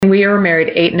we were married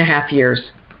 8.5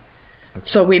 years.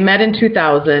 So we met in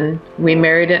 2000. We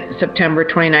married in September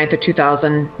 29th of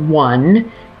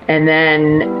 2001. And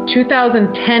then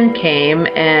 2010 came,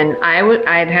 and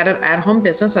I had an at-home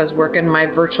business. I was working my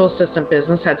virtual assistant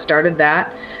business, had started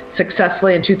that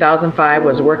successfully in 2005,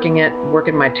 was working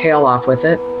my tail off with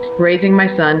it, raising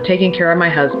my son, taking care of my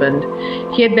husband.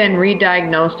 He had been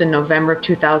re-diagnosed in November of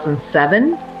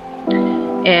 2007.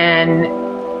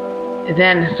 And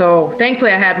then, so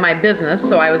thankfully I had my business,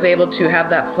 so I was able to have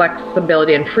that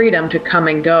flexibility and freedom to come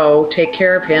and go, take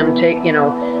care of him,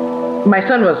 my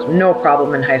son was no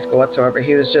problem in high school whatsoever.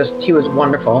 He was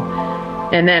wonderful.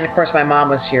 And then, of course, my mom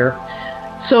was here.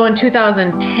 So in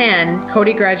 2010,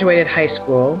 Cody graduated high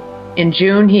school. In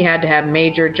June, he had to have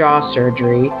major jaw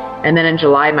surgery. And then in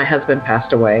July, my husband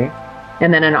passed away.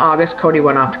 And then in August, Cody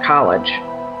went off to college.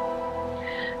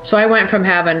 So I went from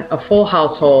having a full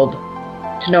household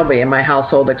to nobody in my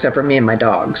household except for me and my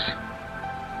dogs.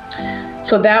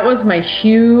 So that was my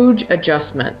huge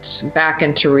adjustment back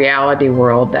into reality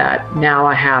world, that now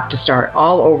I have to start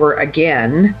all over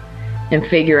again and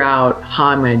figure out how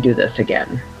I'm going to do this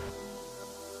again.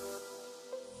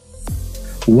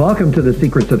 Welcome to the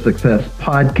Secrets of Success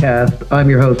podcast. I'm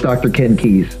your host, Dr. Ken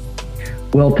Keys.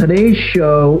 Well, today's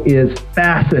show is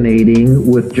fascinating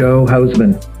with Joe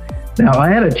Hausman. Now, I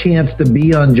had a chance to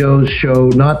be on Joe's show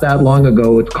not that long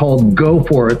ago. It's called Go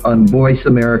For It on Voice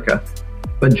America.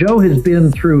 But Joe has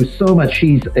been through so much.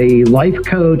 She's a life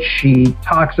coach. She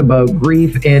talks about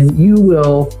grief, and you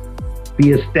will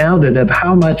be astounded at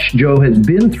how much Joe has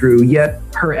been through, yet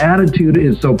her attitude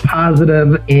is so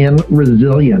positive and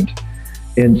resilient.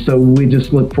 And so we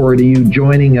just look forward to you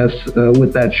joining us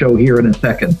with that show here in a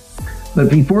second. But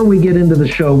before we get into the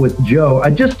show with Joe,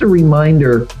 just a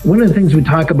reminder, one of the things we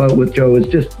talk about with Joe is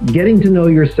just getting to know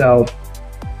yourself.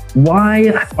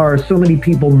 Why are so many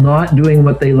people not doing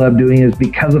what they love doing is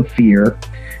because of fear.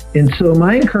 And so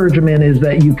my encouragement is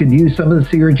that you could use some of the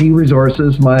CRG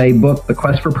resources, my book, The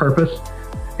Quest for Purpose.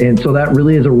 And so that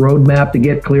really is a roadmap to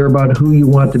get clear about who you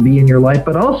want to be in your life,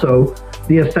 but also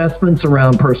the assessments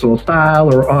around personal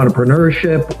style or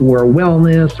entrepreneurship or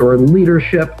wellness or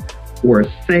leadership or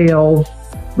sales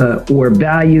or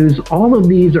values. All of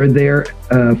these are there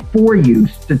for you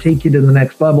to take you to the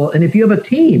next level. And if you have a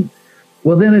team,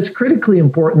 well, then it's critically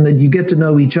important that you get to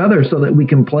know each other so that we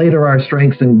can play to our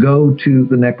strengths and go to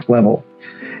the next level.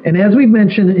 And as we've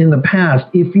mentioned in the past,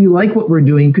 if you like what we're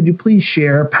doing, could you please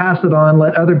share, pass it on,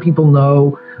 let other people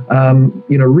know,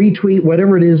 retweet,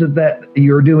 whatever it is that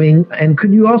you're doing. And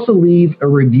could you also leave a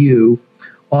review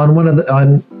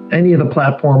on any of the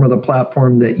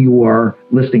platform that you are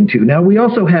listening to? Now, we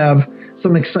also have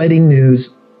some exciting news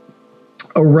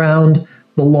around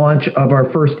the launch of our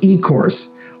first e-course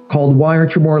called Why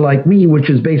Aren't You More Like Me, which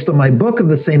is based on my book of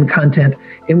the same content.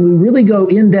 And we really go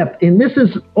in depth. And this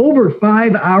is over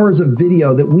 5 hours of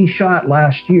video that we shot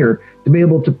last year to be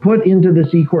able to put into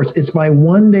this e-course. It's my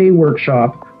one-day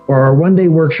workshop, or our one-day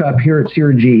workshop here at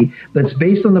CRG, that's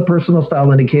based on the personal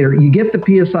style indicator. You get the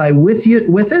PSI with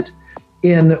it.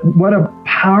 And what a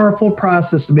powerful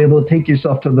process to be able to take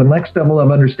yourself to the next level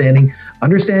of understanding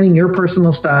your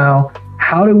personal style,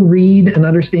 how to read and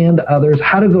understand others,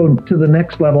 how to go to the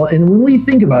next level. And when we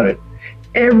think about it,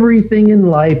 everything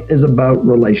in life is about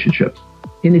relationships.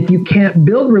 And if you can't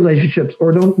build relationships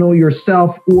or don't know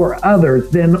yourself or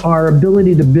others, then our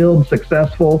ability to build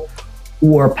successful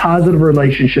or positive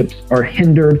relationships are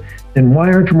hindered. And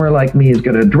Why Aren't You More Like Me is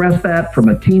going to address that from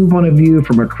a team point of view,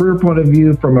 from a career point of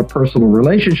view, from a personal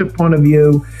relationship point of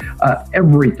view,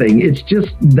 everything. It's just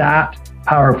that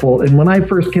powerful. And when I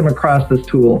first came across this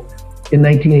tool in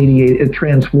 1988, it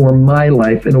transformed my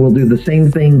life, and it will do the same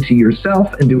thing to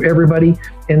yourself and to everybody.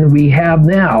 And we have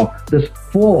now this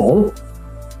full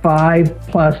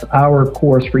 5+ hour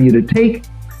course for you to take,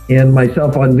 and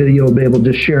myself on video will be able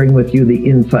to just sharing with you the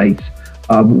insights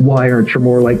of Why Aren't You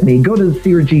More Like Me. Go to the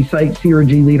CRG site,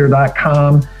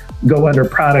 crgleader.com, go under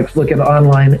products, look at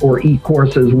online or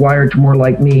e-courses, Why Aren't You More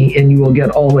Like Me, and you will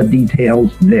get all the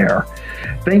details there.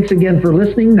 Thanks again for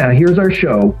listening. Now here's our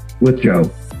show with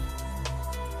Joe.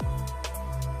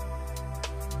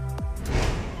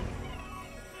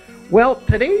 Well,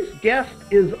 today's guest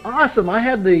is awesome. I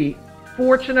had the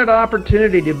fortunate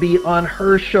opportunity to be on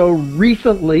her show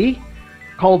recently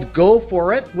called Go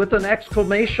For It with an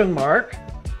exclamation mark.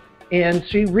 And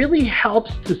she really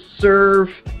helps to serve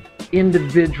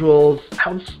individuals,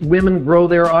 helps women grow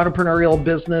their entrepreneurial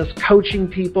business, coaching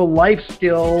people, life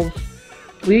skills.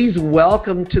 Please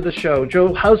welcome to the show,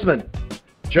 Joe Hausman.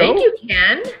 Joe? Thank you,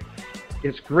 Ken.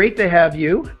 It's great to have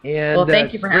you. And well,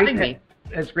 thank you for having me.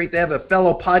 It's great to have a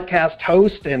fellow podcast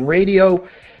host and radio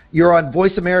You're on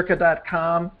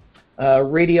voiceamerica.com,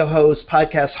 radio host,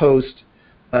 podcast host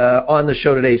on the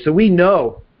show today. So we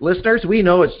know, listeners, we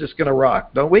know it's just going to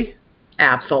rock, don't we?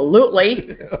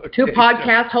 Absolutely. Okay. 2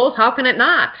 podcast hosts, how can it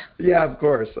not? Yeah, of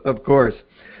course, of course.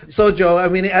 So, Joe, I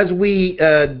mean, as we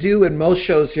do in most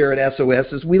shows here at SOS,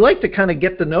 is we like to kind of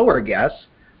get to know our guests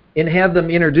and have them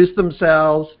introduce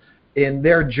themselves in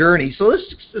their journey. So let's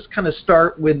just kind of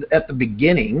start with at the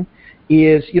beginning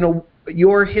is, you know,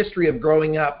 your history of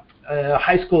growing up,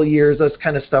 high school years, this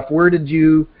kind of stuff. Where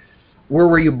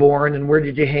were you born, and where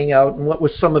did you hang out, and what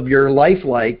was some of your life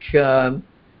like, you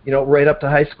know, right up to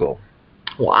high school?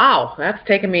 Wow, that's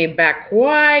taken me back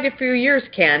quite a few years,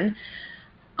 Ken.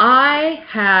 I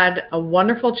had a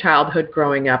wonderful childhood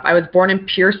growing up. I was born in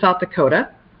Pierre, South Dakota,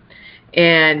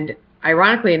 and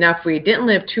ironically enough, we didn't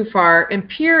live too far. And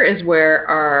Pierre is where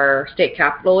our state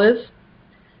capital is,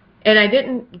 and I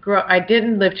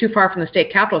didn't live too far from the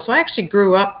state capital, so I actually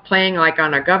grew up playing like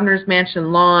on a governor's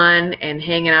mansion lawn and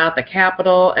hanging out at the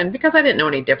Capitol. And because I didn't know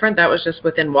any different, that was just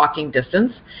within walking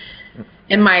distance.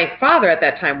 And my father at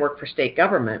that time worked for state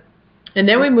government, and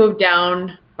then we moved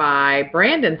down by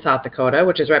Brandon, South Dakota,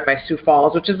 which is right by Sioux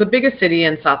Falls, which is the biggest city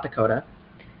in South Dakota.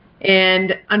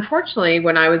 And unfortunately,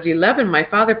 when I was 11, my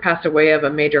father passed away of a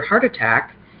major heart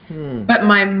attack. But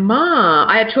my mom,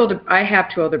 I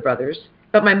have 2 older brothers,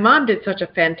 but my mom did such a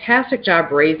fantastic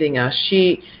job raising us.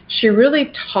 She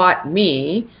really taught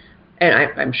me, and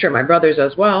I'm sure my brothers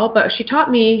as well, but she taught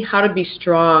me how to be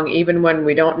strong even when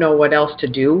we don't know what else to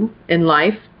do in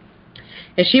life.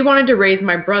 And she wanted to raise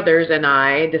my brothers and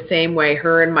I the same way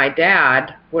her and my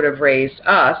dad would have raised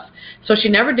us. So she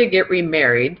never did get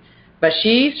remarried, but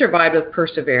she survived with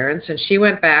perseverance, and she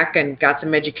went back and got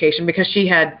some education because she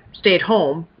had stayed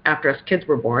home after us kids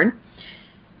were born.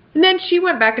 And then she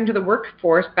went back into the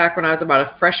workforce back when I was about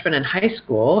a freshman in high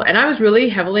school, and I was really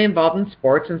heavily involved in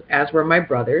sports, as were my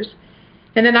brothers.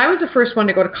 And then I was the first one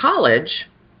to go to college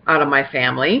out of my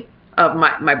family, of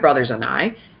my brothers and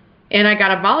I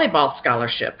got a volleyball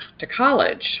scholarship to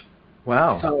college.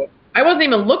 Wow. So I wasn't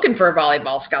even looking for a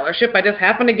volleyball scholarship. I just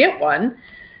happened to get one.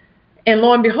 And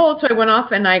lo and behold, so I went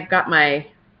off and I got my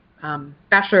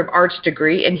Bachelor of Arts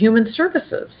degree in Human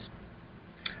Services.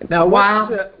 Now,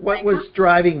 what was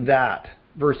driving that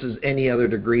versus any other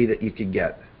degree that you could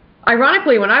get?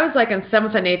 Ironically, when I was like in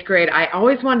 7th and 8th grade, I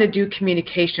always wanted to do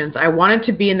communications. I wanted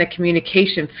to be in the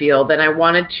communication field, and I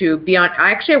wanted to be I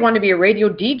wanted to be a radio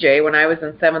DJ when I was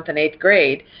in 7th and 8th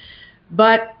grade.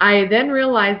 But I then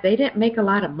realized they didn't make a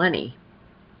lot of money.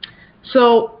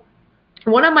 So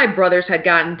one of my brothers had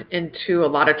gotten into a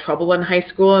lot of trouble in high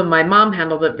school, and my mom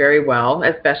handled it very well,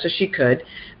 as best as she could.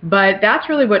 But that's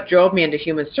really what drove me into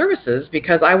Human Services,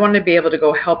 because I wanted to be able to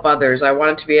go help others. I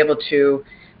wanted to be able to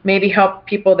maybe help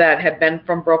people that had been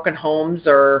from broken homes,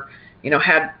 or,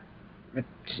 had,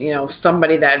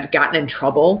 somebody that had gotten in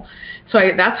trouble. So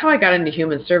that's how I got into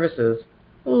Human Services.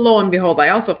 Lo and behold, I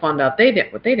also found out they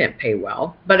didn't pay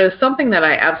well, but it was something that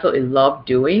I absolutely loved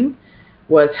doing,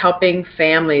 was helping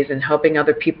families and helping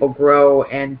other people grow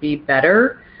and be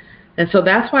better. And so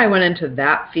that's why I went into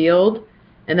that field.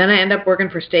 And then I ended up working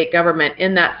for state government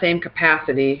in that same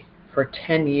capacity for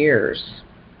 10 years.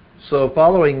 So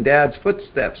following Dad's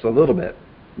footsteps a little bit.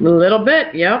 A little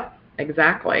bit, yep,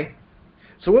 exactly.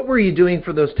 So what were you doing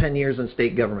for those 10 years in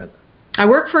state government? I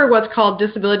work for what's called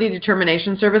Disability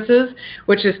Determination Services,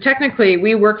 which is technically,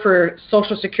 we work for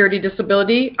Social Security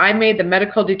disability. I made the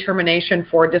medical determination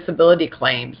for disability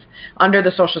claims under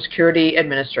the Social Security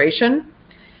Administration.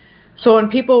 So when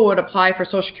people would apply for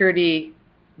Social Security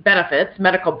benefits,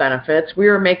 medical benefits, we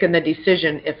were making the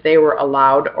decision if they were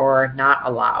allowed or not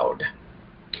allowed.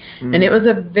 And it was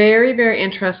a very, very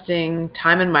interesting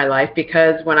time in my life,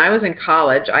 because when I was in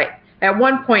college, at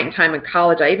one point in time in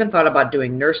college, I even thought about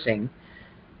doing nursing.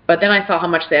 But then I saw how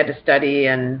much they had to study,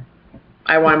 and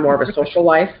I wanted more of a social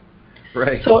life.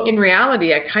 Right. So in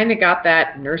reality, I kind of got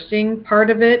that nursing part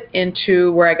of it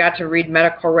into where I got to read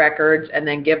medical records and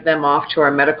then give them off to our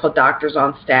medical doctors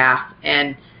on staff.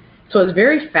 And so it was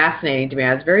very fascinating to me.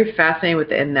 I was very fascinated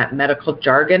within that medical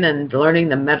jargon and learning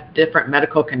the different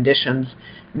medical conditions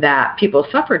that people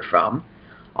suffered from,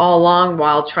 all along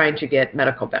while trying to get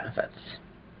medical benefits.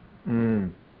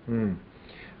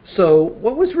 So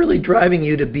what was really driving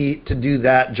you to do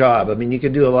that job? I mean, you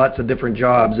could do lots of different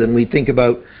jobs, and we think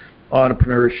about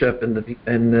entrepreneurship and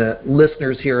the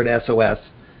listeners here at SOS.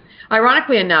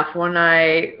 Ironically enough,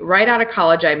 right out of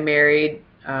college, I married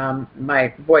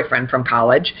my boyfriend from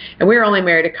college, and we were only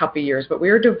married a couple years, but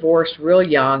we were divorced real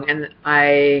young, and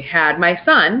I had my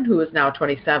son, who is now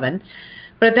 27,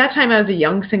 But at that time, I was a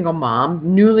young single mom,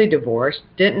 newly divorced,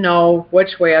 didn't know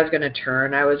which way I was going to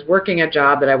turn. I was working a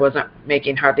job that I wasn't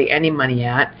making hardly any money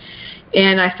at.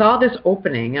 And I saw this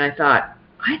opening, and I thought,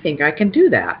 I think I can do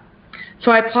that. So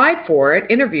I applied for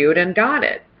it, interviewed, and got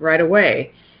it right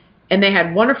away. And they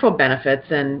had wonderful benefits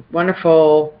and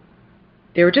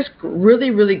they were just really,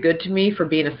 really good to me for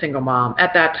being a single mom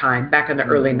at that time, back in the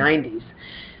early 90s.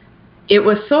 It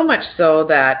was so much so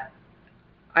that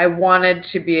I wanted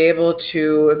to be able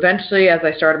to eventually, as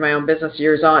I started my own business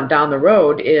years on down the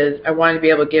road, I wanted to be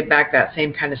able to give back that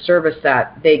same kind of service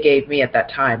that they gave me at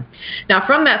that time. Now,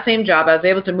 from that same job, I was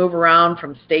able to move around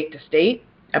from state to state,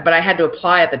 but I had to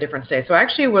apply at the different states. So I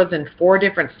actually was in 4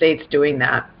 different states doing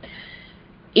that.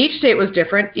 Each state was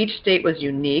different. Each state was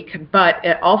unique, but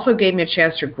it also gave me a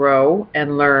chance to grow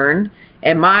and learn.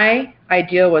 And my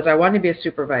ideal was I wanted to be a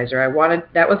supervisor.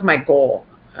 That was my goal.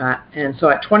 And so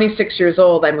at 26 years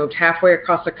old, I moved halfway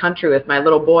across the country with my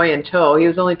little boy in tow. He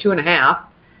was only 2.5.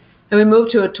 And we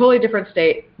moved to a totally different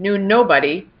state, knew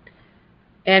nobody,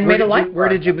 and made a life. Where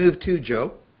did you move to,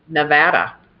 Joe?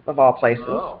 Nevada, of all places.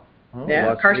 Oh yeah,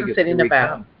 Las Carson Vegas, City,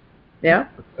 Nevada. Yeah.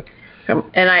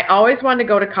 And I always wanted to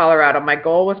go to Colorado. My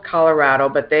goal was Colorado,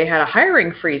 but they had a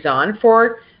hiring freeze on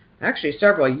for actually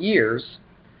several years.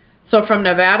 So from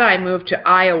Nevada, I moved to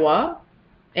Iowa,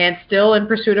 and still in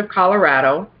pursuit of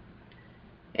Colorado.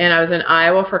 And I was in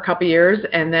Iowa for a couple of years,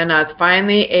 and then I was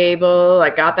finally I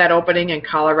got that opening in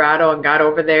Colorado and got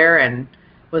over there and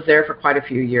was there for quite a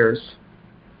few years.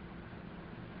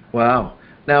 Wow.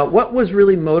 Now, what was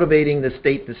really motivating the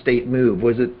state-to-state move?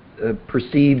 Was it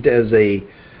perceived as a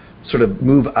sort of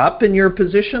move up in your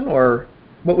position, or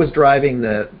what was driving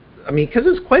because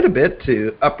it's quite a bit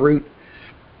to uproot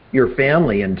your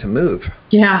family and to move.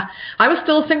 Yeah. I was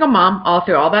still a single mom all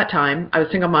through all that time. I was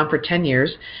a single mom for 10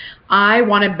 years. I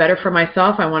wanted better for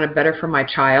myself. I wanted better for my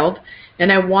child.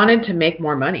 And I wanted to make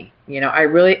more money. And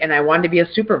I wanted to be a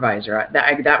supervisor.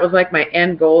 That was like my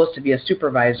end goal, is to be a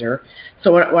supervisor.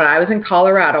 So when I was in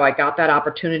Colorado, I got that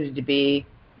opportunity to be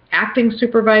acting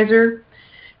supervisor.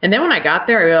 And then when I got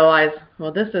there, I realized,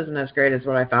 well, this isn't as great as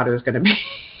what I thought it was going to be.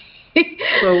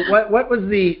 So what was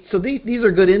these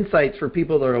are good insights for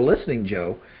people that are listening,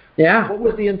 Joe. Yeah.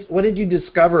 What did you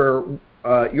discover,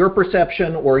 your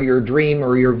perception or your dream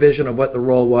or your vision of what the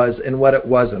role was and what it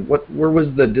wasn't? Where was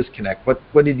the disconnect?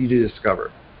 What did you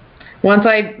discover? Once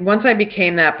I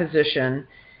became that position,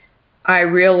 I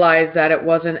realized that it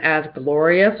wasn't as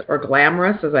glorious or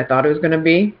glamorous as I thought it was going to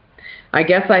be. I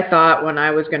guess I thought when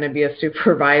I was going to be a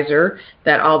supervisor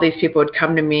that all these people would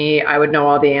come to me, I would know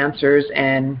all the answers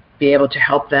and be able to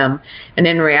help them. And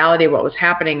in reality, what was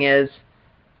happening is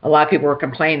a lot of people were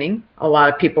complaining. A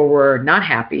lot of people were not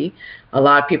happy. A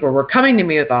lot of people were coming to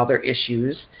me with all their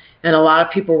issues. And a lot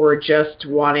of people were just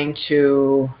wanting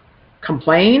to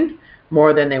complain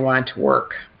more than they wanted to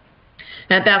work.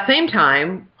 And at that same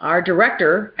time, our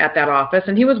director at that office,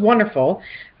 and he was wonderful,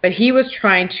 but he was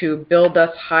trying to build us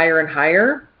higher and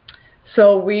higher.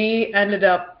 So we ended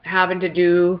up having to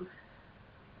do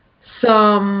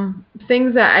some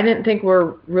things that I didn't think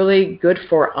were really good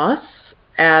for us,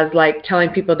 as like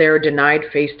telling people they were denied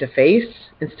face-to-face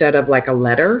instead of like a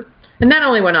letter. And that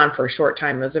only went on for a short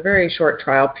time. It was a very short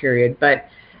trial period. But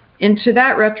into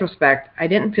that retrospect, I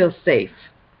didn't feel safe.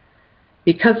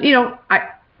 Because,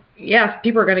 yes,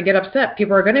 people are going to get upset.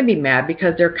 People are going to be mad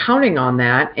because they're counting on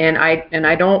that. And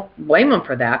I don't blame them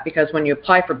for that, because when you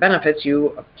apply for benefits,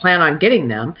 you plan on getting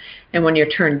them. And when you're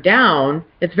turned down,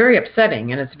 it's very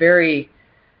upsetting, and it's very,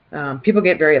 people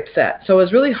get very upset. So it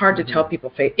was really hard to tell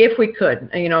people, if we could.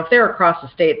 If they were across the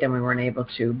state, then we weren't able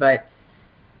to.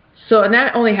 And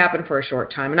that only happened for a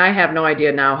short time. And I have no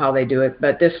idea now how they do it,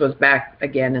 but this was back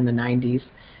again in the 90s.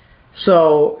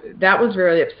 So that was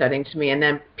really upsetting to me. And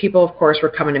then people, of course, were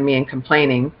coming to me and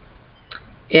complaining,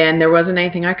 and there wasn't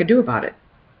anything I could do about it.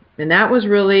 And that was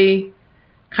really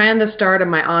kind of the start of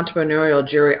my entrepreneurial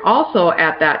journey. Also,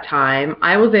 at that time,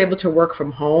 I was able to work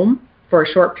from home for a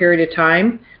short period of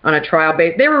time on a trial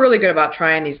base. They were really good about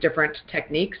trying these different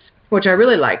techniques, which I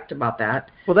really liked about that.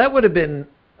 Well, that would have been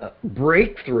a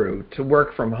breakthrough to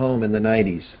work from home in the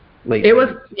 90s. It was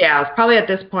probably at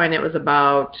this point, it was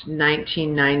about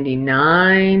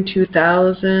 1999,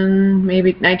 2000,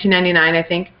 maybe 1999, I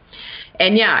think.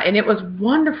 And it was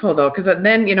wonderful though, because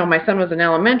then, my son was in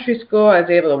elementary school. I was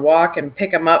able to walk and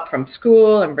pick him up from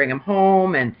school and bring him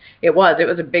home. And it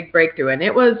was a big breakthrough. And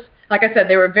it was, like I said,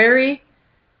 they were very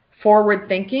forward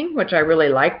thinking, which I really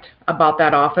liked about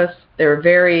that office. They were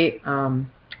very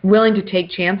willing to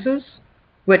take chances,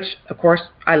 which of course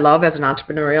I love as an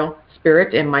entrepreneurial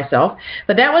spirit in myself.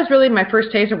 But that was really my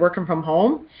first taste of working from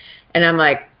home. And I'm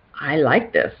like, I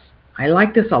like this. I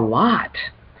like this a lot,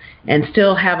 and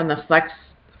still having the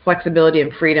flexibility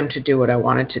and freedom to do what I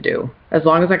wanted to do. As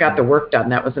long as I got the work done,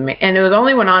 that was amazing. And it was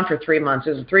only went on for 3 months.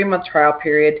 It was a 3-month trial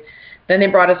period. Then they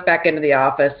brought us back into the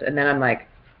office, and then I'm like,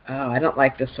 oh, I don't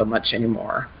like this so much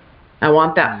anymore. I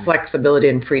want that flexibility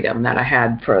and freedom that I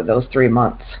had for those 3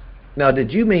 months. Now,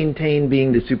 did you maintain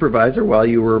being the supervisor while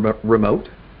you were remote?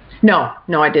 No,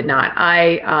 I did not.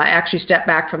 I actually stepped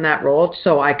back from that role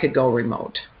so I could go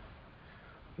remote.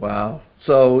 Wow.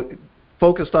 So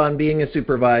focused on being a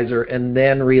supervisor and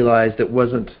then realized it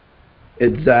wasn't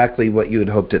exactly what you had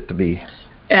hoped it to be.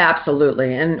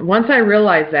 Absolutely. And once I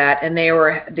realized that, and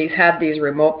had these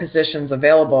remote positions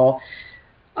available,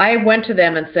 I went to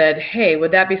them and said, hey,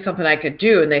 would that be something I could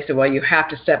do? And they said, well, you have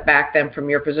to step back then from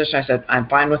your position. I said, I'm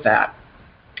fine with that.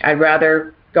 I'd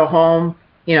rather go home.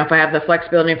 If I have the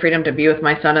flexibility and freedom to be with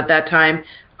my son at that time,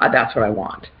 that's what I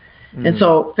want. Mm-hmm. And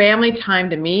so family time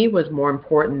to me was more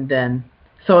important than,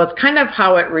 so it's kind of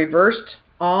how it reversed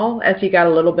all as he got a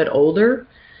little bit older,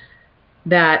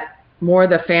 that more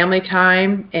the family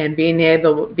time and being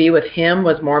able to be with him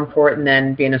was more important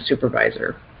than being a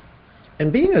supervisor.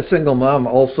 And being a single mom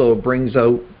also brings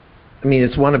out,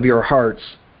 it's one of your hearts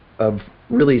of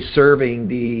really serving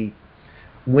the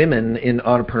women in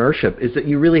entrepreneurship, is that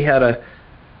you really had a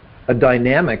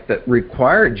dynamic that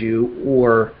required you,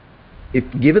 or if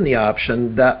given the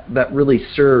option, that really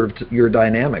served your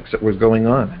dynamics that was going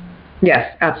on.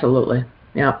 Yes, absolutely.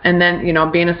 Yeah. And then,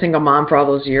 being a single mom for all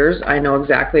those years, I know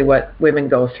exactly what women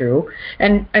go through.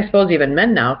 And I suppose even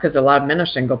men now, because a lot of men are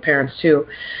single parents too.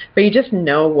 But you just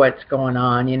know what's going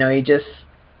on. I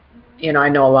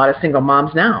know a lot of single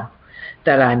moms now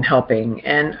that I'm helping.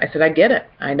 And I said, I get it.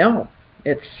 I know.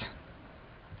 It's,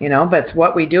 but it's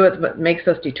what we do. It's what makes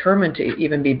us determined to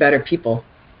even be better people.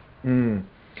 Mm.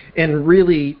 And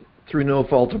really, through no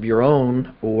fault of your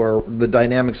own or the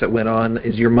dynamics that went on,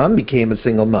 is your mom became a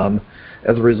single mom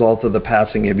as a result of the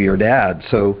passing of your dad.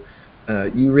 So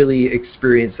you really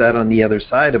experienced that on the other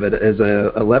side of it as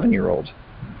a 11-year-old.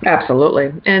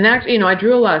 Absolutely. And actually, I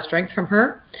drew a lot of strength from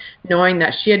her, knowing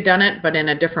that she had done it, but in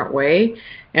a different way.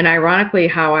 And ironically,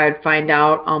 how I'd find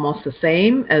out almost the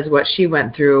same as what she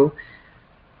went through.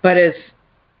 But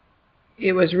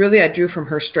it was really, I drew from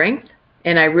her strength.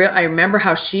 And I remember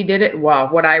how she did it,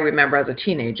 what I remember as a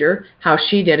teenager, how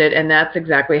she did it, and that's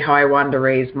exactly how I wanted to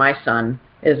raise my son,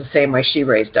 is the same way she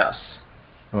raised us.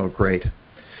 Oh, great.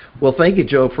 Well, thank you,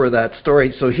 Jo, for that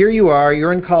story. So here you are,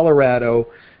 you're in Colorado,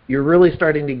 you're really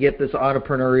starting to get this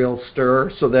entrepreneurial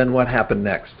stir, so then what happened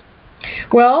next?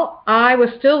 Well, I was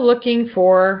still looking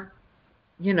for,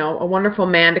 a wonderful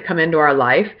man to come into our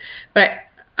life, but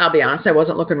I'll be honest, I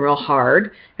wasn't looking real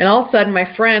hard. And all of a sudden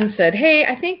my friend said, hey,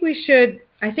 I think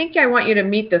I want you to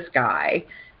meet this guy.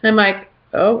 And I'm like,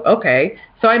 oh, okay.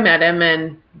 So I met him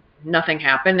and nothing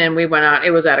happened. And we went out. It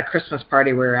was at a Christmas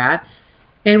party we were at.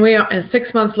 And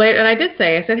 6 months later, and I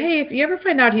said, hey, if you ever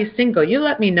find out he's single, you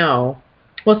let me know.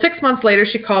 Well, 6 months later,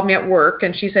 she called me at work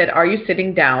and she said, are you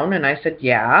sitting down? And I said,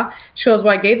 yeah. She goes,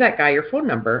 well, I gave that guy your phone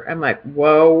number. I'm like,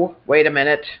 whoa, wait a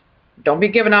minute. Don't be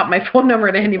giving out my phone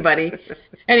number to anybody.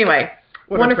 Anyway,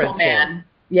 wonderful man.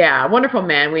 Yeah, wonderful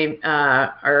man.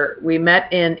 We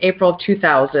met in April of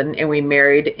 2000 and we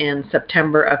married in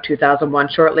September of 2001,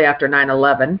 shortly after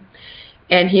 9/11.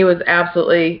 And he was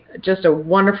absolutely just a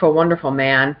wonderful, wonderful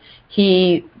man.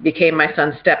 He became my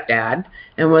son's stepdad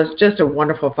and was just a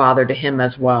wonderful father to him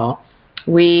as well.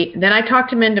 Then I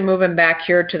talked him into moving back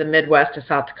here to the Midwest to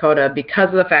South Dakota because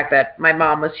of the fact that my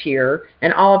mom was here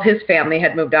and all of his family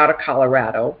had moved out of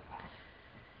Colorado.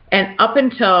 And up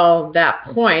until that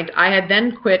point, I had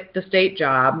then quit the state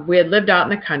job. We had lived out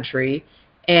in the country,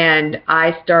 and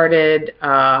I started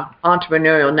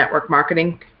entrepreneurial network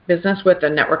marketing business with a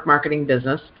network marketing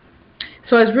business.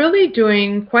 So I was really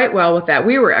doing quite well with that.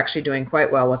 We were actually doing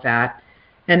quite well with that.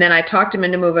 And then I talked him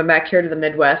into moving back here to the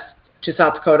Midwest, to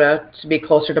South Dakota, to be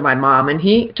closer to my mom. And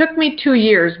it took me 2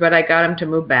 years, but I got him to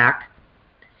move back.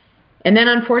 And then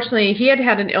unfortunately, he had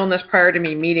an illness prior to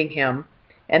me meeting him.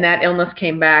 And that illness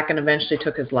came back and eventually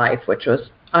took his life, which was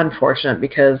unfortunate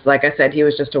because, like I said, he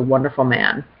was just a wonderful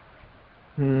man.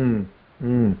 And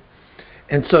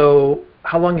so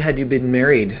how long had you been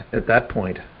married at that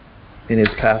point in his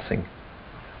passing?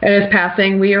 At his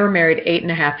passing, we were married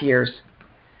 8.5 years.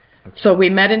 So we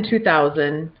met in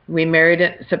 2000. We married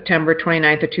at September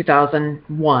 29th of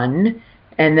 2001.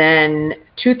 And then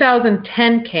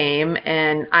 2010 came,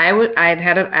 and I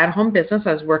had an at-home business.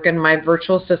 I was working my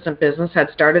virtual assistant business, had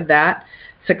started that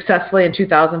successfully in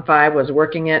 2005, was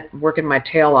working my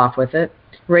tail off with it,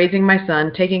 raising my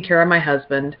son, taking care of my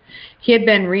husband. He had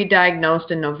been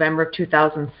re-diagnosed in November of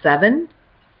 2007.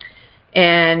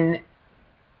 And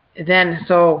then,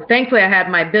 so thankfully I had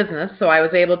my business, so I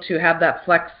was able to have that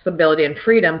flexibility and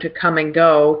freedom to come and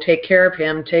go, take care of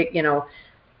him,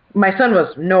 my son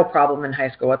was no problem in high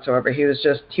school whatsoever. He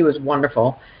was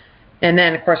wonderful. And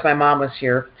then, of course, my mom was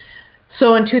here.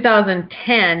 So in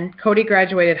 2010, Cody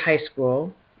graduated high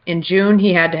school. In June,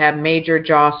 he had to have major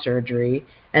jaw surgery.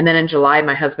 And then in July,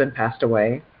 my husband passed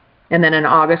away. And then in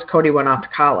August, Cody went off to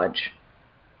college.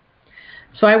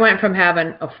 So I went from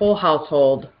having a full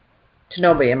household to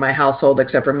nobody in my household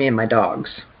except for me and my dogs.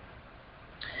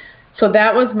 So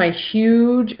that was my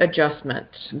huge adjustment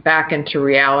back into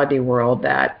reality world,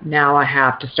 that now I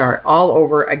have to start all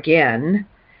over again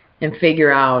and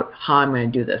figure out how I'm going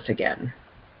to do this again.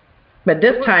 But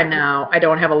this time now, I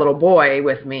don't have a little boy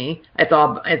with me.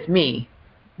 It's me.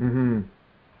 Mm-hmm.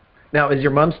 Now, is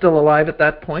your mom still alive at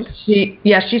that point?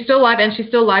 Yes, she's still alive, and she's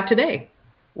still alive today.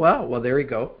 Wow. Well, there you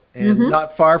go. And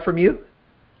not far from you?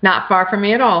 Not far from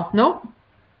me at all. Nope.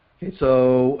 Okay,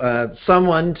 so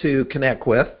someone to connect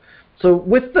with. So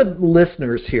with the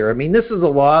listeners here, I mean, this is a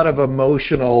lot of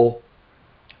emotional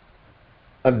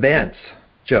events,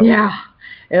 Joe. Yeah,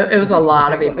 it was a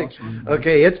lot of emotion.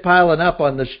 Okay, it's piling up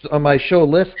on my show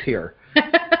list here.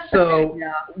 So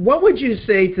what would you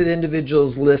say to the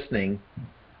individuals listening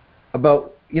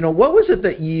about, what was it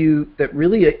that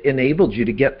really enabled you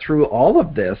to get through all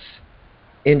of this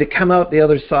and to come out the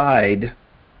other side?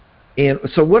 And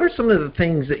so what are some of the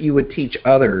things that you would teach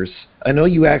others? I know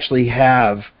you actually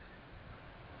have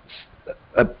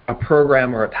a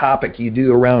program or a topic you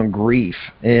do around grief,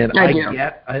 and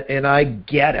I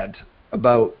get it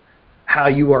about how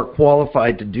you are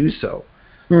qualified to do so.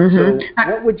 Mm-hmm.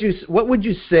 So what would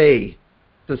you say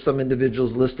to some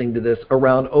individuals listening to this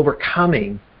around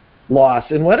overcoming loss,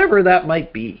 and whatever that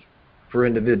might be for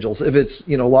individuals? If it's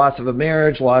loss of a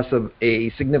marriage, loss of a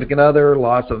significant other,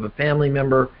 loss of a family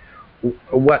member,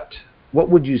 what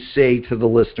would you say to the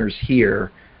listeners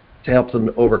here to help them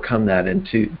overcome that and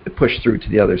to push through to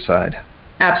the other side?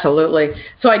 Absolutely.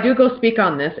 So I do go speak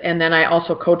on this, and then I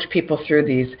also coach people through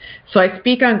these. So I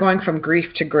speak on going from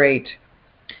grief to great.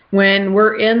 When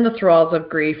we're in the thralls of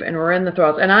grief, and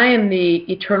I am the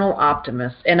eternal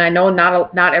optimist, and I know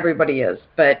not everybody is,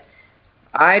 but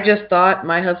I just thought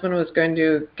my husband was going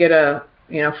to get a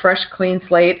fresh, clean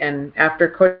slate, and after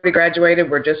Cody graduated,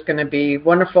 we're just going to be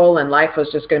wonderful, and life was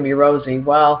just going to be rosy.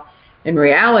 Well, in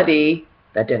reality,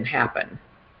 that didn't happen.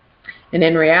 And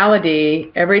in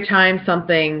reality, every time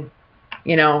something,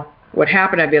 would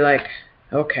happen, I'd be like,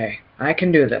 okay, I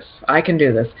can do this. I can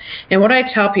do this. And what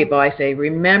I tell people, I say,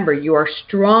 remember, you are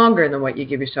stronger than what you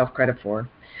give yourself credit for.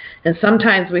 And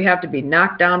sometimes we have to be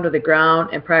knocked down to the ground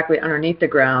and practically underneath the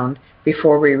ground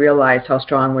before we realize how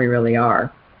strong we really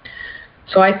are.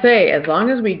 So I say, as long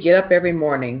as we get up every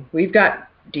morning, we've got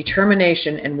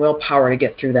determination and willpower to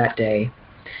get through that day.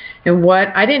 And what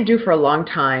I didn't do for a long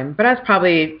time, but I was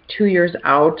probably 2 years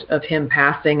out of him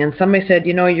passing, and somebody said,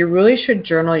 you really should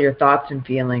journal your thoughts and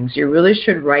feelings. You really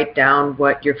should write down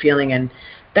what you're feeling. And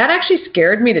that actually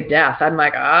scared me to death. I'm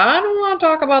like, I don't want to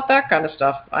talk about that kind of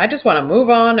stuff. I just want to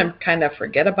move on and kind of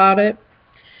forget about it.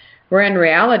 Where in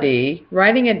reality,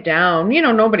 writing it down,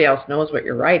 nobody else knows what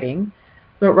you're writing,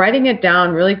 but writing it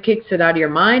down really kicks it out of your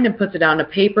mind and puts it down to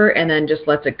paper and then just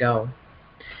lets it go.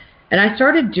 And I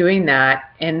started doing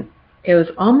that, and it was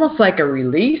almost like a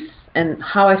release, and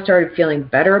how I started feeling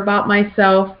better about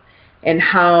myself, and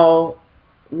how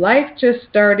life just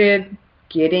started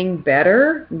getting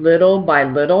better little by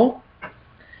little.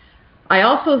 I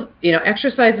also,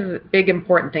 exercise is a big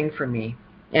important thing for me,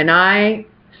 and I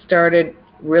started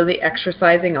really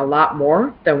exercising a lot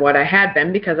more than what I had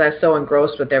been because I was so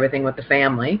engrossed with everything with the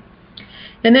family.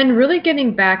 And then really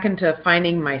getting back into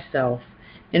finding myself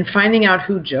and finding out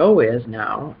who Joe is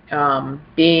now,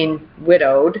 being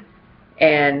widowed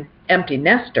and empty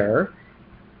nester.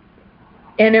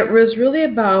 And it was really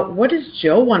about, what does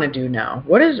Joe want to do now?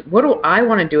 What do I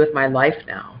want to do with my life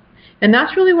now? And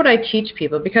that's really what I teach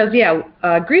people, because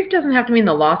grief doesn't have to mean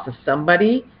the loss of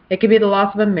somebody. It could be the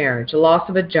loss of a marriage, the loss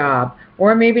of a job,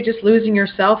 or maybe just losing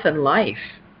yourself in life.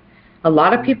 A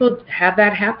lot of people have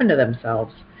that happen to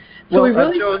themselves. So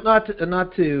Joe,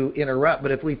 not to interrupt,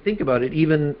 but if we think about it,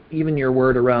 even your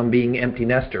word around being empty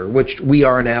nester, which we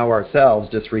are now ourselves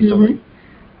just recently,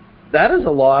 that is a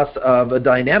loss of a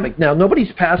dynamic. Now,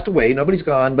 nobody's passed away, nobody's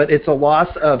gone, but it's a loss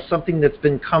of something that's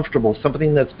been comfortable,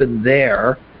 something that's been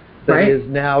there that is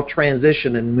now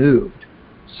transitioned and moved.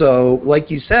 So,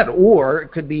 like you said, or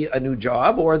it could be a new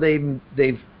job, or they've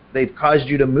caused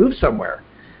you to move somewhere,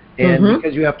 and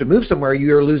because you have to move somewhere,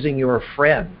 you're losing your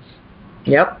friends.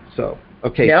 Yep. So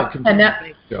Okay. Yep. So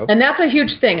Thanks, Joe. And that's a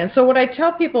huge thing. And so what I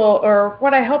tell people, or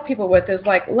what I help people with, is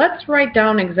like, let's write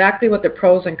down exactly what the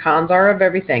pros and cons are of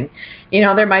everything.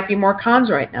 There might be more cons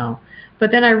right now.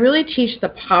 But then I really teach the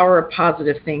power of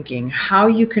positive thinking, how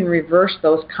you can reverse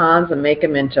those cons and make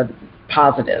them into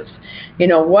positives.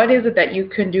 What is it that you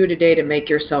can do today to make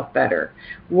yourself better?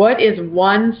 What is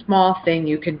one small thing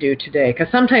you can do today? Because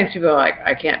sometimes people are like,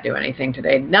 I can't do anything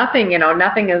today. Nothing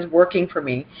is working for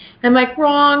me. I'm like,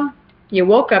 wrong. You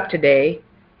woke up today,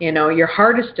 your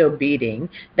heart is still beating.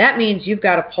 That means you've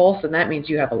got a pulse, and that means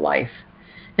you have a life.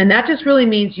 And that just really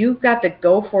means you've got the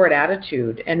go for it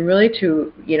attitude and really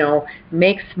to,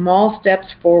 make small steps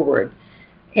forward.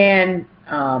 And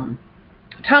Tom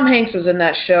Hanks was in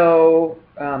that show,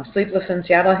 Sleepless in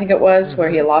Seattle, I think it was, where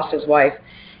he lost his wife.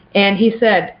 And he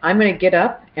said, I'm going to get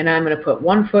up and I'm going to put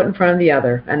one foot in front of the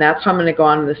other. And that's how I'm going to go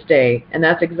on this day. And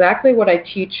that's exactly what I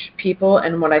teach people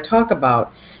and what I talk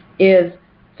about is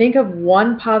think of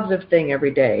one positive thing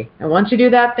every day. And once you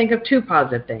do that, think of 2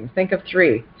 positive things. Think of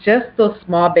 3. Just those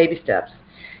small baby steps.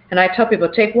 And I tell people,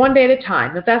 take one day at a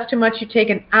time. If that's too much, you take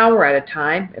an hour at a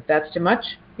time. If that's too much,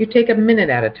 you take a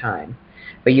minute at a time.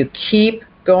 But you keep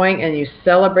going and you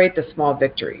celebrate the small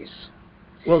victories.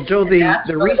 Well, Joe, the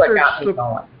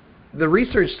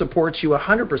research supports you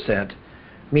 100%,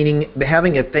 meaning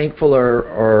having a thankful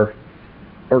or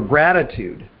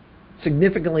gratitude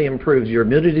significantly improves your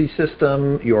immunity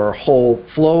system, your whole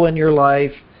flow in your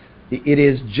life. It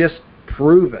is just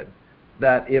proven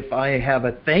that if I have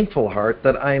a thankful heart,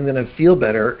 that I'm going to feel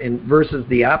better, versus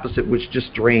the opposite, which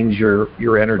just drains your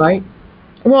energy. Right.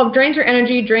 Well, it drains your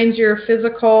energy, drains your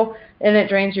physical, and it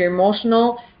drains your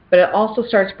emotional, but it also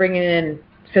starts bringing in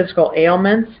physical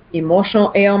ailments,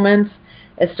 emotional ailments.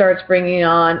 It starts bringing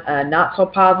on a not so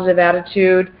positive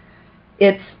attitude.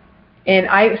 And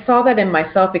I saw that in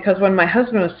myself because when my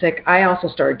husband was sick, I also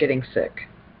started getting sick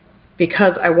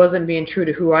because I wasn't being true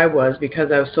to who I was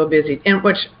because I was so busy, it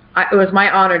was my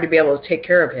honor to be able to take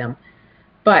care of him.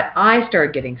 But I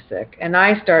started getting sick, and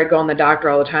I started going to the doctor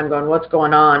all the time going, what's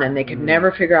going on? And they could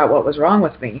never figure out what was wrong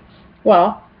with me.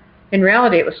 Well, in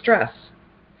reality, it was stress.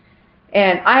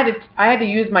 And I had to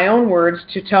use my own words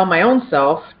to tell my own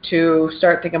self to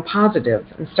start thinking positive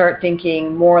and start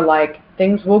thinking more like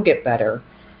things will get better.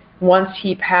 Once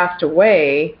he passed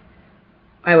away,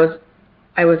 I was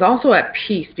also at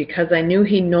peace because I knew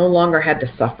he no longer had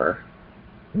to suffer.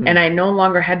 And I no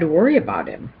longer had to worry about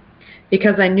him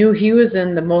because I knew he was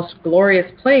in the most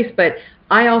glorious place. But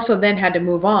I also then had to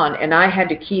move on, and I had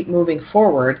to keep moving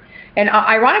forward. And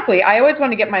ironically, I always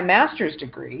wanted to get my master's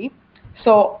degree.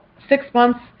 So 6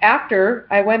 months after,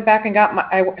 I went back and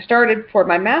I started for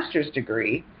my master's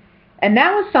degree. And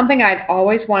that was something I'd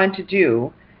always wanted to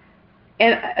do.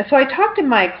 And so I talked to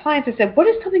my clients. I said, what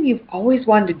is something you've always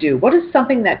wanted to do? What is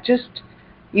something that just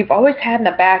you've always had in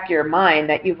the back of your mind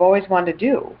that you've always wanted to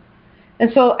do?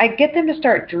 And so I get them to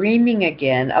start dreaming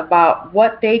again about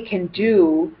what they can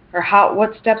do or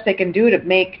what steps they can do to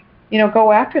make,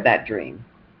 go after that dream.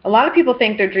 A lot of people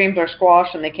think their dreams are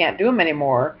squashed and they can't do them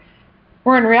anymore.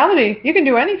 Where in reality, you can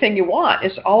do anything you want.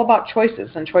 It's all about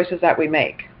choices and choices that we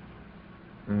make.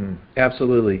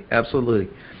 Absolutely. Absolutely.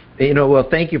 Well,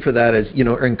 thank you for that, as,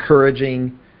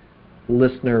 encouraging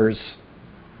listeners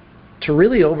to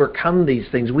really overcome these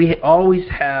things. We always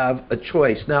have a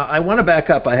choice. Now, I want to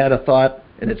back up. I had a thought,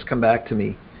 and it's come back to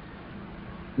me.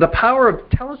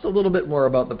 Tell us a little bit more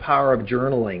about the power of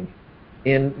journaling.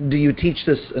 And do you teach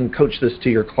this and coach this to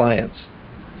your clients?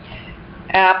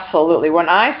 Absolutely. When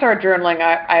I started journaling,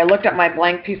 I looked at my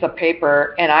blank piece of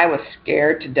paper, and I was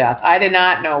scared to death. I did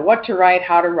not know what to write,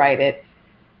 how to write it.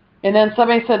 And then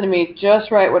somebody said to me,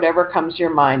 just write whatever comes to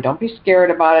your mind. Don't be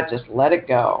scared about it. Just let it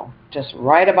go. Just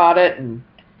write about it. And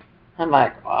I'm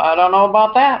like, well, I don't know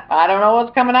about that. I don't know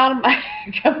what's coming out of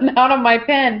my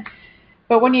pen.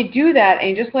 But when you do that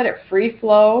and you just let it free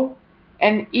flow,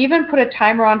 and even put a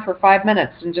timer on for 5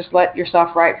 minutes and just let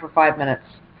yourself write for 5 minutes.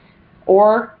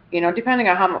 Or, depending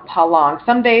on how long.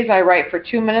 Some days I write for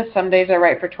 2 minutes. Some days I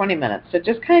write for 20 minutes. It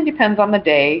just kind of depends on the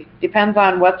day. Depends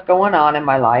on what's going on in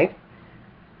my life.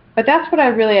 But that's what I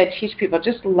teach people.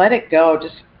 Just let it go.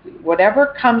 Just whatever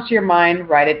comes to your mind,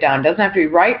 write it down. It doesn't have to be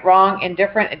right, wrong,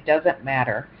 indifferent. It doesn't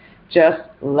matter. Just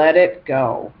let it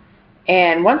go.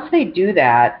 And once they do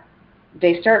that,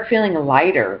 they start feeling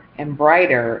lighter and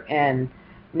brighter. And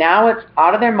now it's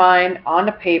out of their mind,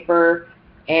 onto paper,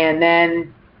 and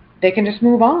then they can just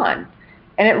move on.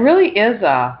 And it really is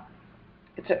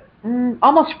it's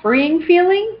almost freeing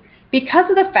feeling. Because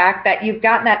of the fact that you've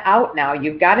gotten that out now,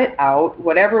 you've got it out,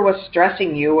 whatever was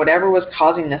stressing you, whatever was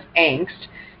causing this angst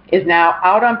is now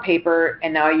out on paper,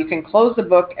 and now you can close the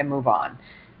book and move on.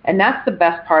 And that's the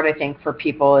best part, I think, for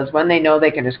people is when they know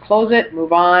they can just close it,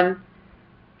 move on.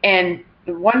 And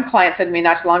one client said to me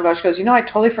not too long ago, she goes, I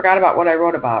totally forgot about what I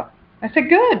wrote about. I said,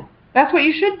 good. That's what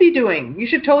you should be doing. You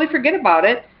should totally forget about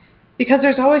it because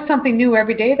there's always something new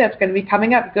every day that's going to be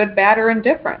coming up, good, bad, or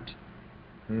indifferent.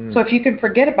 So if you can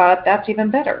forget about it, that's even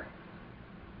better.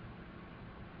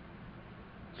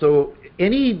 So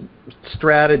any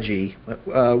strategy,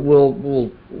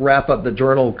 we'll wrap up the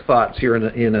journal thoughts here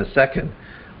in a second,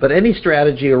 but any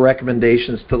strategy or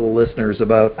recommendations to the listeners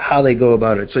about how they go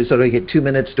about it? So do I get 2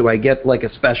 minutes? Do I get like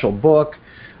a special book?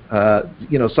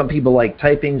 Some people like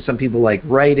typing, some people like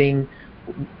writing.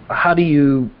 How do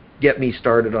you get me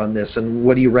started on this, and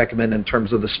what do you recommend in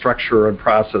terms of the structure and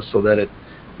process so that it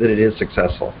is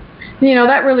successful?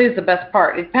 That really is the best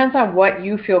part. It depends on what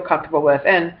you feel comfortable with.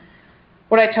 And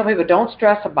what I tell people, don't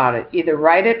stress about it. Either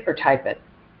write it or type it.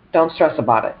 Don't stress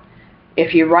about it.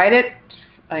 If you write it,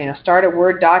 start a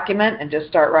Word document and just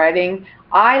start writing.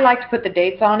 I like to put the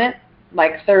dates on it,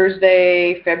 like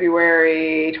Thursday,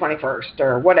 February 21st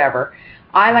or whatever.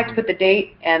 I like to put the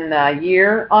date and the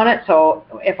year on it, so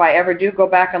if I ever do go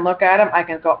back and look at them, I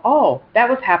can go, oh, that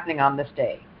was happening on this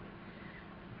day.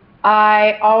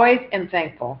 I always am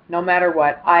thankful, no matter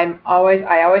what. I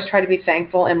always try to be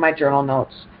thankful in my journal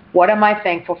notes. What am I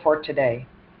thankful for today?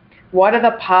 What are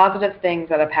the positive things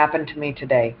that have happened to me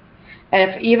today?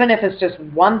 And even if it's just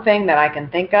one thing that I can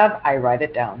think of, I write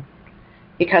it down.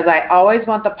 Because I always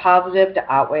want the positive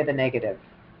to outweigh the negative.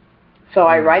 So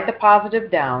I write the positive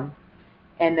down,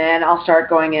 and then I'll start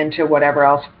going into whatever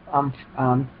else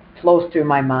flows through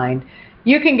my mind.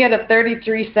 You can get a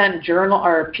 33-cent journal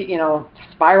or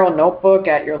spiral notebook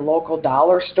at your local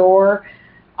dollar store.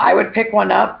 I would pick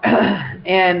one up,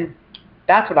 and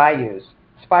that's what I use,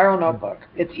 spiral notebook.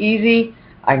 It's easy.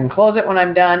 I can close it when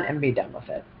I'm done and be done with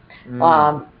it.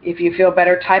 If you feel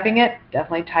better typing it,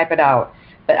 definitely type it out.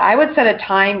 But I would set a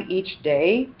time each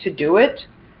day to do it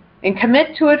and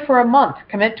commit to it for a month.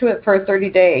 Commit to it for a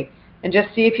 30-day and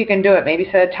just see if you can do it. Maybe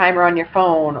set a timer on your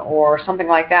phone or something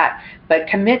like that. But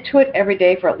commit to it every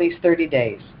day for at least 30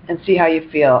 days and see how you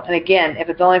feel. And again, if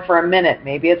it's only for a minute,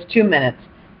 maybe it's 2 minutes,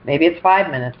 maybe it's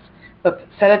 5 minutes. But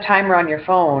set a timer on your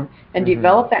phone and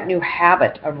develop that new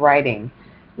habit of writing.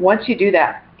 Once you do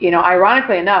that,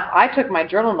 ironically enough, I took my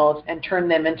journal notes and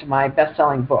turned them into my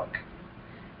best-selling book.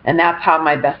 And that's how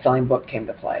my best-selling book came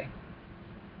to play.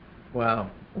 Wow.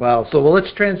 So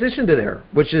let's transition to there,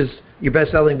 which is your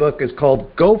best-selling book is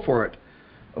called Go For It,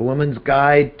 A Woman's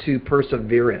Guide to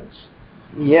Perseverance.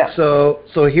 Yeah. So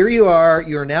here you are.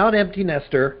 You're now an empty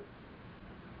nester.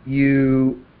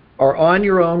 You are on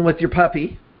your own with your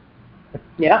puppy.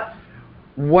 Yeah.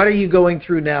 What are you going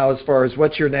through now as far as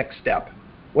what's your next step?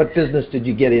 What business did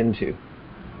you get into?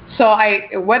 So I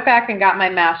went back and got my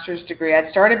master's degree. I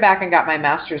started back and got my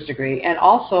master's degree. And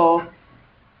also,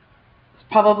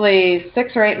 probably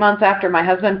 6 or 8 months after my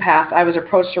husband passed, I was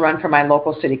approached to run for my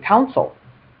local city council.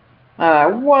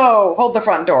 Whoa, hold the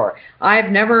front door. I've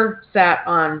never sat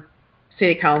on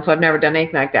city council. I've never done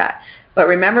anything like that. But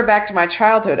remember back to my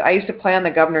childhood, I used to play on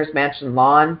the governor's mansion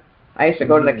lawn. I used to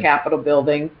go to the Capitol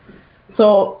building.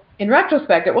 So in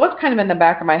retrospect, it was kind of in the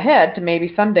back of my head to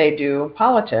maybe someday do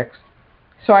politics.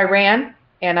 So I ran,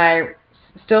 and I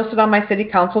still sit on my city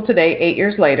council today, 8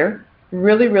 years later.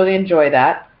 Really, really enjoy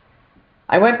that.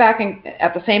 I went back and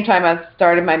at the same time I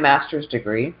started my master's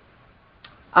degree.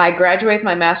 I graduated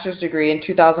my master's degree in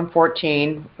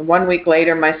 2014. 1 week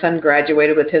later, my son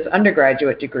graduated with his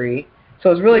undergraduate degree.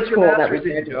 So it was really cool that we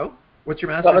did. What's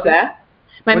your master's? What was that?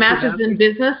 My master's in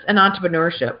business and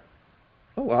entrepreneurship.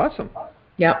 Oh, awesome.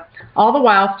 Yep. All the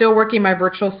while still working my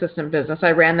virtual assistant business.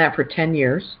 I ran that for 10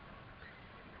 years.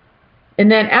 And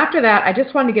then after that, I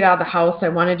just wanted to get out of the house. I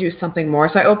wanted to do something more.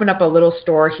 So I opened up a little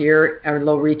store here, a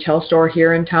little retail store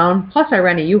here in town. Plus I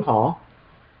ran a U-Haul.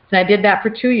 And I did that for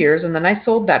 2 years, and then I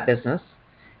sold that business.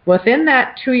 Within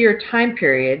that 2-year time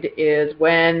period is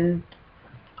when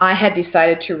I had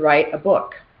decided to write a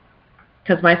book.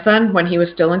 Because my son, when he was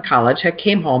still in college, had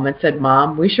came home and said,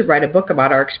 Mom, we should write a book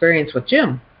about our experience with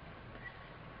Jim.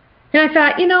 And I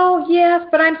thought, yes,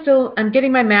 but I'm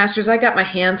getting my master's. I got my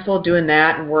hands full doing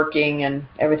that and working and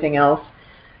everything else.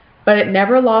 But it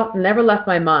never left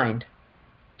my mind.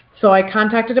 So I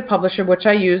contacted a publisher, which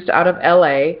I used out of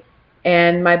LA,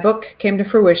 and my book came to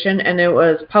fruition, and it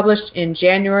was published in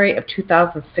January of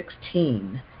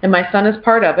 2016. And my son is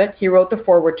part of it. He wrote the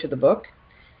foreword to the book,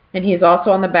 and he's also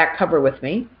on the back cover with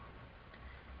me.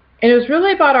 And it was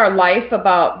really about our life,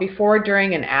 about before,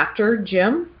 during, and after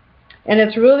Jim. And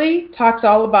it's really talks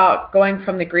all about going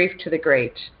from the grief to the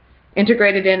great.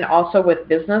 Integrated in also with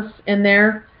business in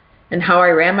there. and how I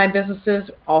ran my businesses,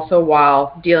 also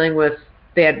while dealing with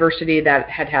the adversity that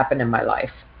had happened in my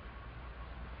life.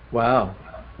 Wow.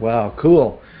 Wow,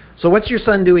 cool. So what's your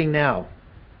son doing now?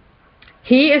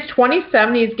 He is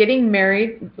 27. He's getting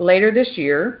married later this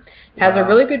year, has a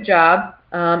really good job,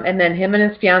 and then him and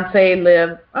his fiance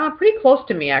live pretty close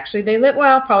to me, actually. They live,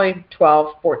 probably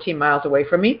 12, 14 miles away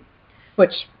from me,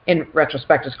 which in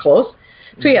retrospect is close.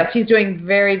 So yes, he's doing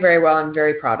very, very well. I'm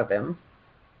very proud of him.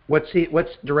 What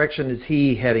direction is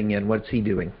he heading in? What's he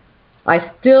doing?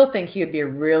 I still think he would be a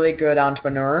really good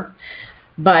entrepreneur.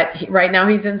 But right now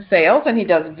he's in sales, and he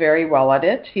does very well at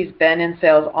it. He's been in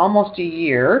sales almost a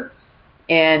year,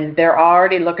 and they're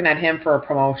already looking at him for a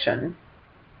promotion.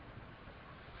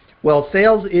 Well,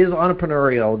 sales is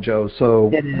entrepreneurial, Joe. So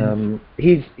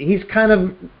he's kind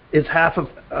of, his half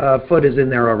of foot is in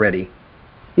there already.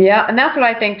 Yeah, and that's what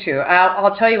I think too.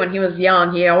 I'll tell you, when he was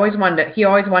young, he always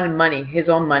wanted money, his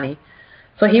own money.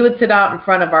 So he would sit out in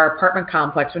front of our apartment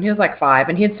complex when he was like 5,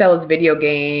 and he'd sell his video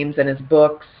games and his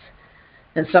books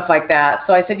and stuff like that.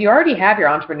 So I said, you already have your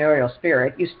entrepreneurial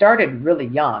spirit. You started really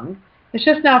young. It's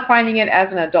just now finding it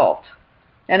as an adult.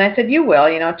 And I said, you will.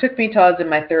 It took me till I was in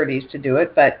my 30s to do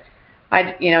it, but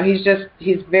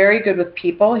he's very good with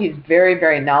people. He's very,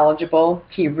 very knowledgeable.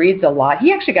 He reads a lot.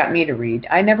 He actually got me to read.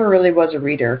 I never really was a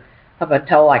reader up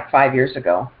until like 5 years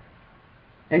ago.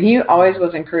 And he always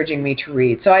was encouraging me to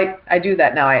read. So I do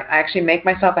that now. I actually make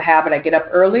myself a habit. I get up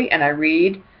early and I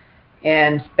read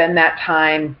and spend that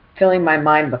time filling my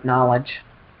mind with knowledge.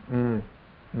 Well,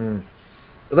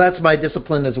 that's my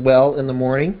discipline as well in the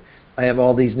morning. I have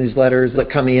all these newsletters that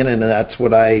come in, and that's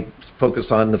what I focus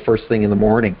on the first thing in the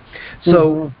morning.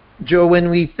 So, Joe, when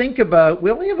we think about,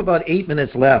 we only have about 8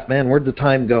 minutes left. Man, where'd the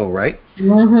time go, right?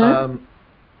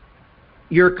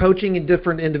 You're coaching in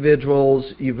different individuals.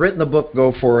 You've written the book,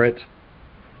 Go For It.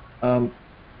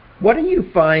 What are you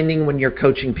finding when you're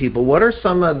coaching people? What are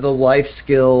some of the life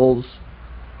skills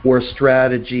or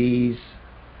strategies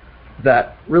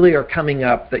that really are coming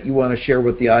up that you want to share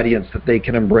with the audience that they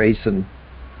can embrace and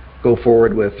go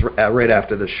forward with right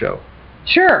after the show?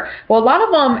 Sure. Well, a lot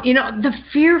of them, the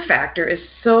fear factor is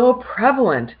so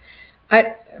prevalent.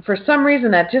 For some reason,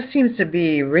 that just seems to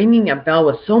be ringing a bell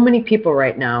with so many people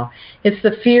right now. It's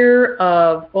the fear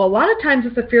of, a lot of times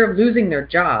it's the fear of losing their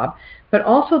job, but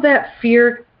also that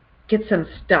fear gets them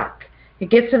stuck. It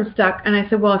gets them stuck. And I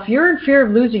said, well, if you're in fear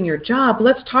of losing your job,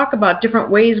 let's talk about different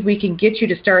ways we can get you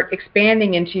to start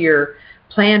expanding into your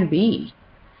plan B,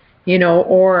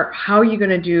 or how you're going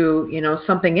to do,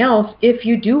 something else if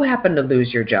you do happen to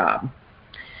lose your job.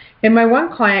 And my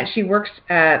one client, she works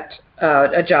at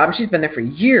a job. She's been there for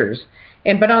years.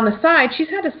 But on the side, she's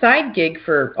had a side gig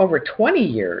for over 20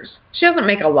 years. She doesn't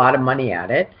make a lot of money at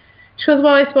it. She goes,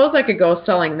 well, I suppose I could go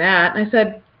selling that. And I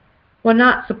said, well,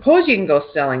 not suppose you can go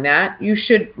selling that. You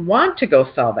should want to go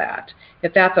sell that.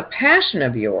 If that's a passion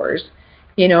of yours,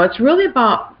 it's really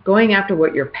about going after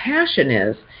what your passion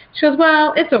is. She goes,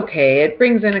 well, it's okay. It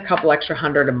brings in a couple extra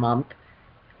 $100 a month.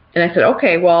 And I said,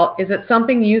 okay, well, is it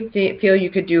something you feel you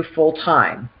could do full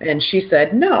time? And she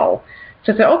said, no.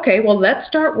 So I said, okay, well, let's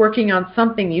start working on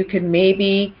something you could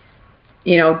maybe,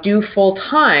 do full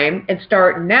time and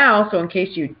start now, so in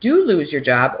case you do lose your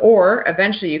job, or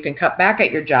eventually you can cut back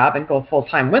at your job and go full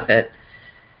time with it.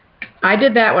 I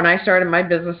did that when I started my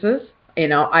businesses.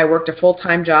 I worked a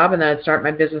full-time job, and then I'd start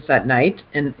my business at night,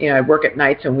 and I'd work at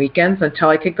nights and weekends until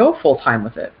I could go full-time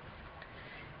with it.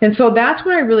 And so that's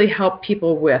what I really help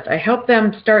people with. I help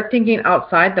them start thinking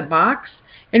outside the box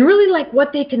and really like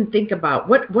what they can think about.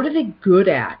 What are they good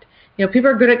at? People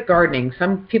are good at gardening.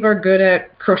 Some people are good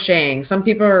at crocheting. Some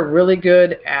people are really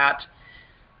good at,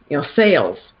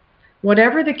 sales.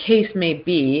 Whatever the case may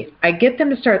be, I get them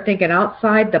to start thinking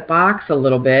outside the box a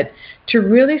little bit to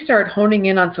really start honing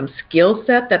in on some skill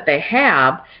set that they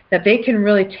have, that they can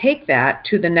really take that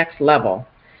to the next level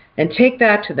and take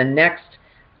that to the next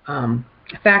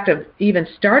fact of even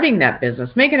starting that business,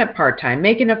 making it part-time,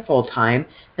 making it full-time,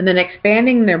 and then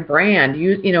expanding their brand,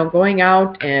 going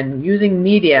out and using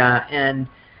media and,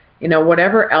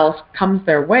 whatever else comes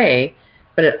their way.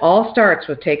 But it all starts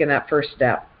with taking that first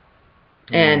step.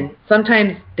 And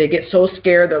sometimes they get so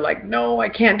scared, they're like, no, I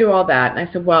can't do all that. And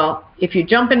I said, well, if you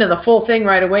jump into the full thing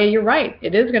right away, you're right.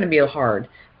 It is going to be hard.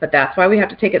 But that's why we have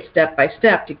to take it step by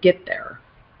step to get there.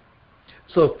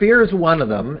 So fear is one of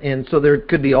them, and so there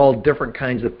could be all different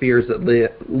kinds of fears that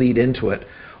lead into it.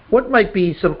 What might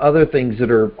be some other things that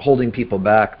are holding people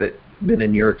back that have been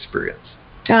in your experience?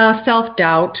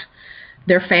 Self-doubt.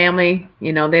 Their family,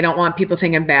 they don't want people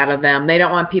thinking bad of them. They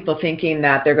don't want people thinking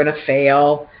that they're going to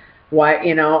fail. Why,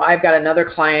 I've got another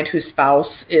client whose spouse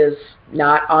is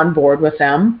not on board with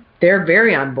them. they're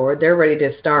very on board. They're ready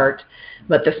to start,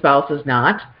 but the spouse is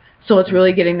not. So it's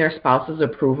really getting their spouse's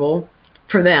approval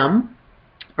for them,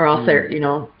 or else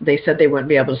they said they wouldn't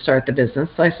be able to start the business.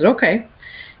 So I said, okay,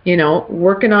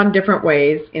 working on different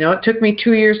ways. It took me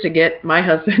 2 years to get my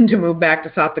husband to move back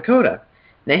to South Dakota.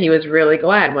 Now, he was really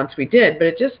glad once we did,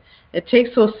 but it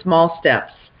takes those small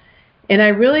steps. And I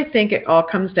really think it all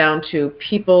comes down to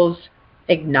people's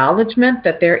acknowledgement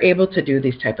that they're able to do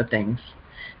these type of things.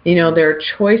 Their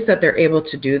choice that they're able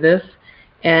to do this,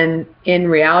 and in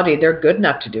reality, they're good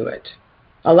enough to do it.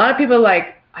 A lot of people are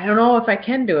like, I don't know if I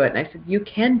can do it. And I said, you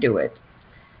can do it.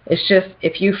 It's just,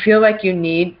 if you feel like you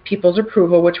need people's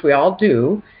approval, which we all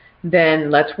do,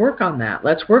 then let's work on that.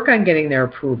 Let's work on getting their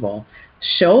approval.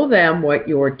 Show them what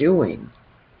you're doing.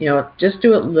 Just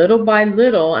do it little by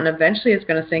little, and eventually it's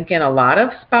going to sink in. A lot of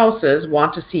spouses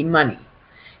want to see money.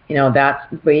 That's,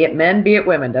 be it men, be it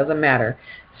women, doesn't matter.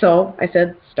 So I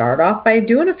said, start off by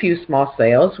doing a few small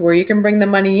sales where you can bring the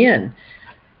money in.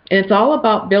 And it's all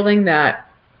about building that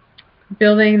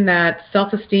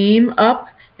self-esteem up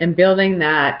and building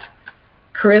that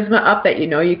charisma up that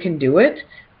you can do it.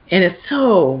 And it's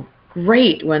so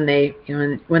great when they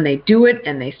do it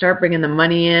and they start bringing the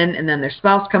money in, and then their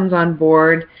spouse comes on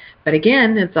board. But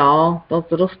again, it's all those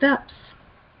little steps.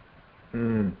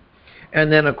 And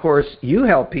then, of course, you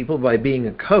help people by being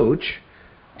a coach.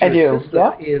 I do.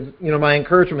 Yeah. Is my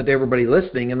encouragement to everybody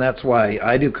listening, and that's why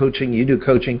I do coaching. You do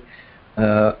coaching.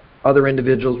 Other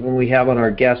individuals, when we have on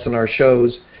our guests and our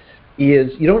shows,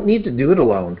 is you don't need to do it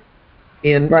alone.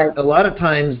 And a lot of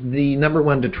times, the number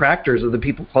one detractors are the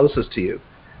people closest to you,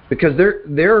 because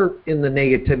they're in the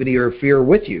negativity or fear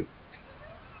with you.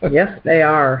 Yes, they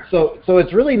are. So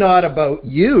it's really not about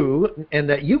you and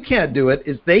that you can't do it.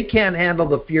 Is they can't handle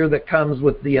the fear that comes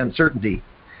with the uncertainty.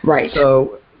 Right.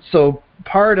 So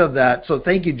part of that. So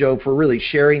thank you, Joe, for really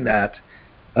sharing that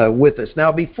with us.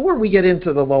 Now, before we get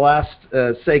into the last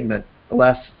segment, the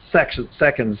last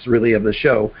seconds really of the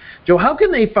show, Joe, how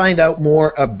can they find out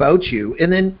more about you?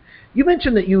 And then you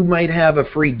mentioned that you might have a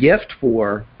free gift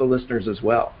for the listeners as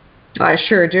well. I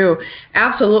sure do.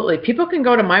 Absolutely. People can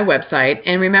go to my website,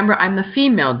 and remember, I'm the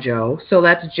female Joe, so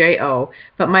that's J-O.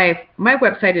 But my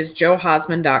website is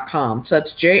johausman.com. So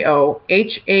that's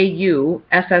J-O-H-A-U,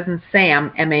 S as in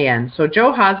Sam, M-A-N. So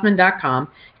johausman.com.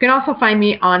 You can also find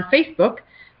me on Facebook,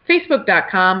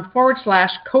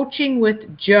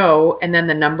 facebook.com/coachingwithjoe, and then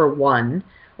the number 1.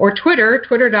 Or Twitter,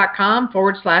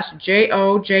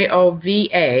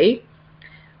 twitter.com/JOJOVA.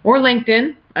 Or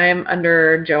LinkedIn. I am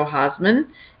under Joe Hausman.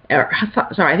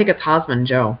 Sorry, I think it's Hausman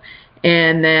Joe.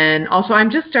 And then also,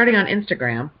 I'm just starting on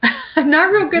Instagram. I'm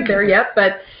not real good there yet,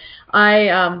 but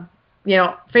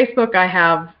Facebook,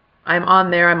 I'm on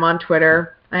there. I'm on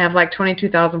Twitter. I have like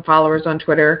 22,000 followers on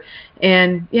Twitter.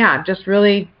 And yeah, just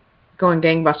really going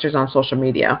gangbusters on social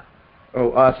media.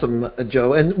 Oh, awesome,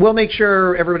 Joe. And we'll make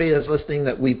sure everybody that's listening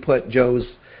that we put Joe's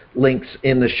links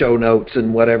in the show notes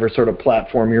and whatever sort of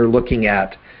platform you're looking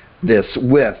at this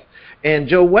with. And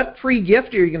Joe, what free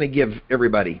gift are you going to give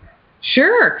everybody?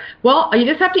 Sure. Well, you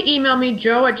just have to email me,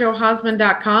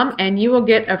 joe@johausman.com, and you will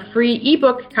get a free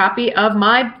ebook copy of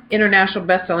my international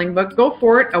best-selling book, Go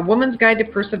For It, A Woman's Guide to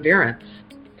Perseverance.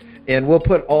 And we'll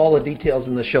put all the details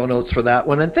in the show notes for that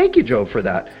one. And thank you, Joe, for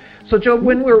that. So, Joe,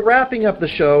 when we're wrapping up the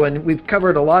show, and we've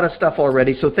covered a lot of stuff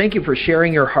already, so thank you for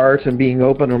sharing your heart and being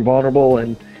open and vulnerable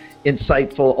and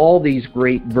insightful, all these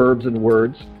great verbs and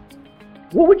words.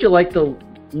 What would you like to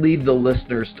leave the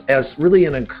listeners as really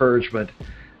an encouragement,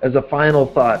 as a final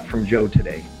thought from Joe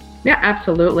today? Yeah,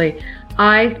 absolutely.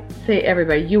 I say,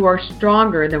 everybody, you are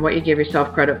stronger than what you give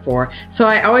yourself credit for. So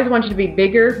I always want you to be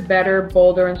bigger, better,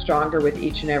 bolder, and stronger with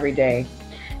each and every day.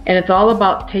 And it's all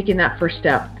about taking that first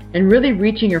step and really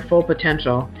reaching your full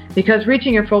potential, because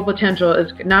reaching your full potential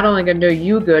is not only going to do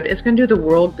you good, it's going to do the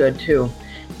world good too,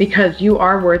 because you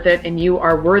are worth it and you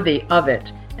are worthy of it.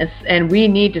 And we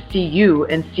need to see you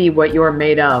and see what you're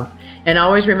made of. And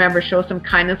always remember, show some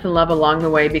kindness and love along the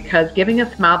way, because giving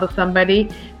a smile to somebody,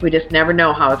 we just never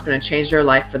know how it's going to change their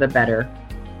life for the better.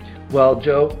 Well,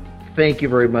 Joe, thank you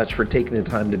very much for taking the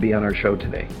time to be on our show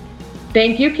today.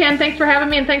 Thank you, Ken. Thanks for having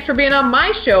me, and thanks for being on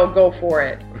my show, Go For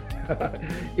It.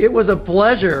 It was a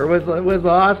pleasure. It was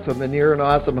awesome, and you're an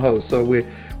awesome host, so we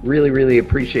really, really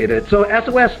appreciate it. So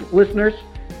SOS listeners,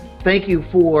 thank you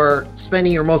for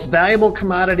spending your most valuable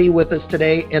commodity with us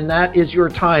today, and that is your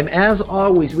time. As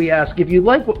always, we ask, if you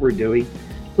like what we're doing,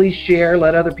 please share,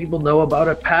 let other people know about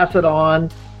it, pass it on,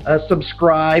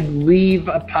 subscribe, leave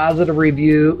a positive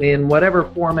review in whatever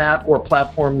format or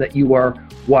platform that you are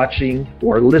watching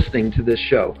or listening to this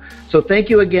show. So thank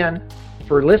you again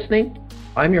for listening.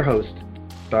 I'm your host,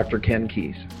 Dr. Ken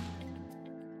Keys.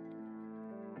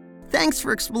 Thanks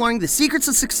for exploring the secrets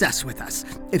of success with us.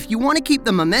 If you want to keep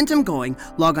the momentum going,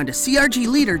 log on to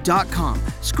crgleader.com.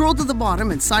 Scroll to the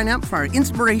bottom and sign up for our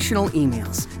inspirational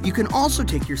emails. You can also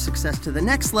take your success to the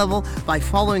next level by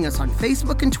following us on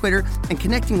Facebook and Twitter and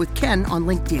connecting with Ken on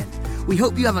LinkedIn. We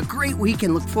hope you have a great week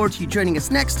and look forward to you joining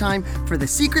us next time for the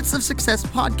Secrets of Success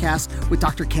podcast with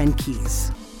Dr. Ken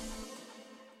Keys.